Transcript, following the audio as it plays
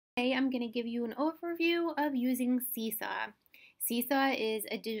Today I'm going to give you an overview of using Seesaw. Seesaw is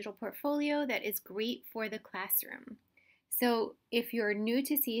a digital portfolio that is great for the classroom. So if you're new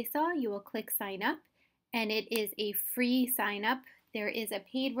to Seesaw, you will click sign up, and it is a free sign up. There is a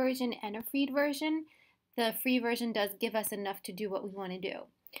paid version and a free version. The free version does give us enough to do what we want to do.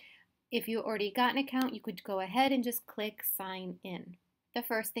 If you already got an account, you could go ahead and just click sign in. The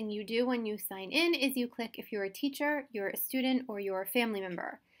first thing you do when you sign in is you click if you're a teacher, you're a student, or you're a family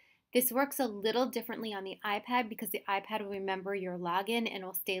member. This works a little differently on the iPad because the iPad will remember your login and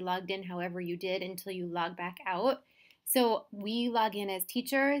will stay logged in however you did until you log back out. So we log in as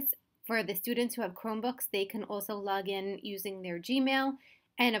teachers. For the students who have Chromebooks, they can also log in using their Gmail.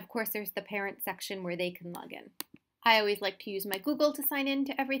 And of course, there's the parent section where they can log in. I always like to use my Google to sign in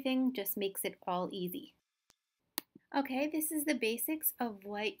to everything, just makes it all easy. Okay, this is the basics of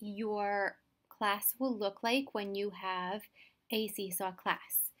what your class will look like when you have a Seesaw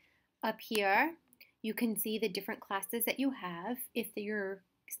class. Up here, you can see the different classes that you have. If you're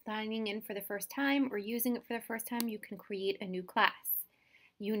signing in for the first time or using it for the first time, you can create a new class.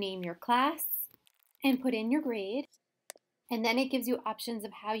 You name your class and put in your grade, and then it gives you options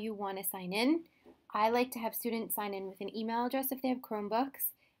of how you want to sign in. I like to have students sign in with an email address if they have Chromebooks.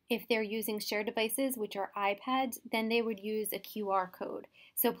 If they're using shared devices, which are iPads, then they would use a QR code.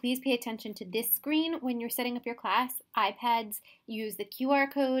 So please pay attention to this screen when you're setting up your class. iPads use the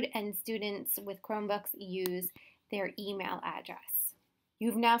QR code, and students with Chromebooks use their email address.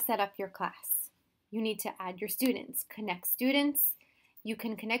 You've now set up your class. You need to add your students, connect students. You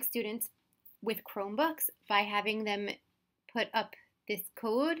can connect students with Chromebooks by having them put up this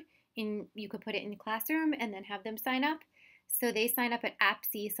code. You could put it in the classroom and then have them sign up. So they sign up at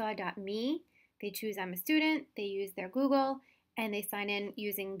appseesaw.me. They choose I'm a student, they use their Google, and they sign in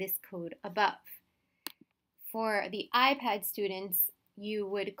using this code above. For the iPad students, you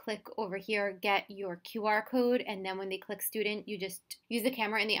would click over here, get your QR code, and then when they click student, you just use the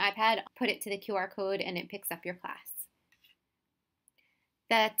camera in the iPad, put it to the QR code, and it picks up your class.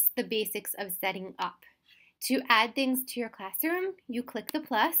 That's the basics of setting up. To add things to your classroom, you click the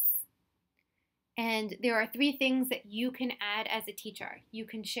plus. And there are 3 things that you can add as a teacher. You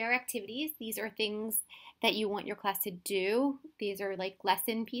can share activities. These are things that you want your class to do. These are like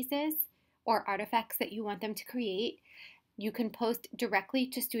lesson pieces or artifacts that you want them to create. You can post directly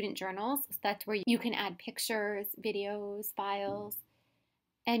to student journals. So that's where you can add pictures, videos, files.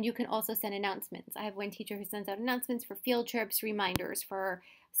 And you can also send announcements. I have one teacher who sends out announcements for field trips, reminders for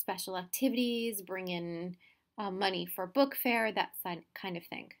special activities, bring in money for book fair, that kind of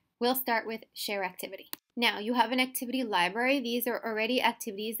thing. We'll start with share activity. Now you have an activity library. These are already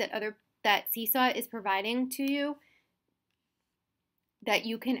activities that Seesaw is providing to you that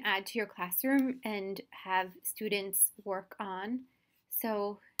you can add to your classroom and have students work on.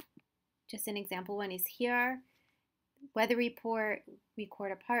 So just an example one is here. Weather report,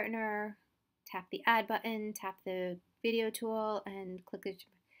 record a partner, tap the add button, tap the video tool, and click it.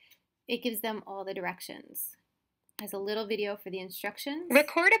 It gives them all the directions. Has a little video for the instructions.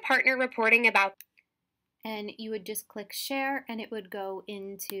 Record a partner reporting about. And you would just click share, and it would go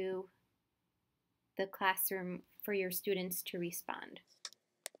into the classroom for your students to respond.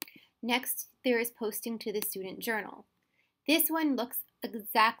 Next, there is posting to the student journal. This one looks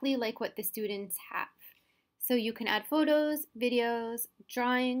exactly like what the students have. So you can add photos, videos,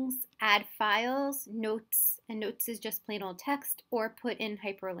 drawings, add files, notes, and notes is just plain old text, or put in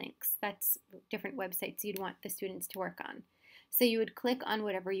hyperlinks. That's different websites you'd want the students to work on. So you would click on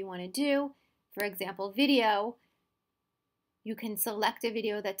whatever you want to do. For example, video, you can select a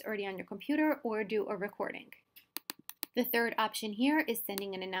video that's already on your computer or do a recording. The third option here is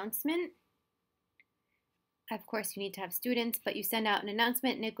sending an announcement. Of course, you need to have students, but you send out an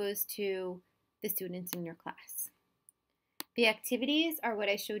announcement and it goes to the students in your class. The activities are what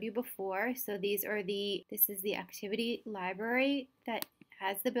I showed you before. So this is the activity library that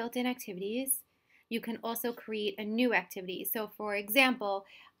has the built-in activities. You can also create a new activity. So for example,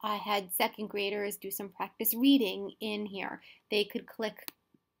 I had 2nd graders do some practice reading in here. They could click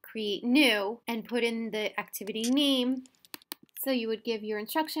create new and put in the activity name. So you would give your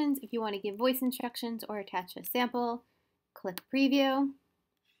instructions. If you want to give voice instructions or attach a sample, click preview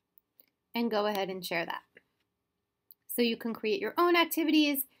and go ahead and share that. So you can create your own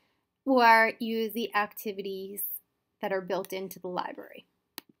activities or use the activities that are built into the library.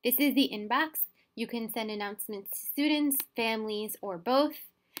 This is the inbox. You can send announcements to students, families, or both.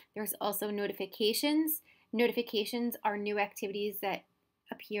 There's also notifications. Notifications are new activities that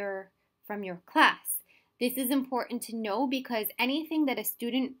appear from your class. This is important to know because anything that a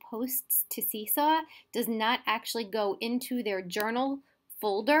student posts to Seesaw does not actually go into their journal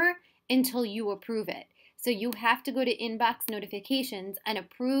folder until you approve it. So you have to go to inbox notifications and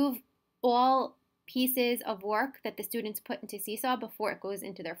approve all pieces of work that the students put into Seesaw before it goes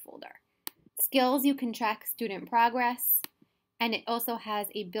into their folder. Skills, you can track student progress, and it also has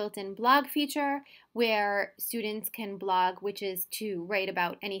a built-in blog feature where students can blog, which is to write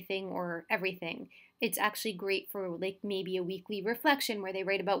about anything or everything. It's actually great for like maybe a weekly reflection where they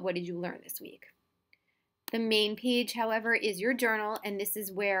write about what did you learn this week. The main page, however, is your journal, and this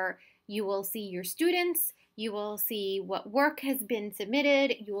is where you will see your students, you will see what work has been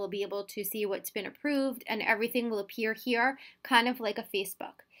submitted, you will be able to see what's been approved, and everything will appear here, kind of like a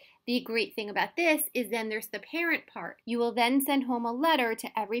Facebook. The great thing about this is then there's the parent part. You will then send home a letter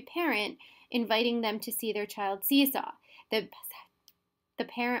to every parent inviting them to see their child's Seesaw. The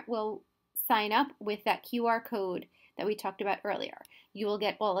parent will sign up with that QR code that we talked about earlier. You will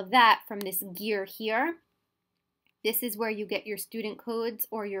get all of that from this gear here. This is where you get your student codes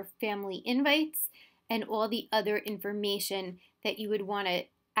or your family invites and all the other information that you would want to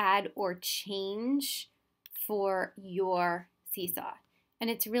add or change for your Seesaw. And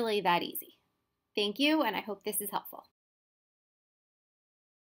it's really that easy. Thank you, and I hope this is helpful.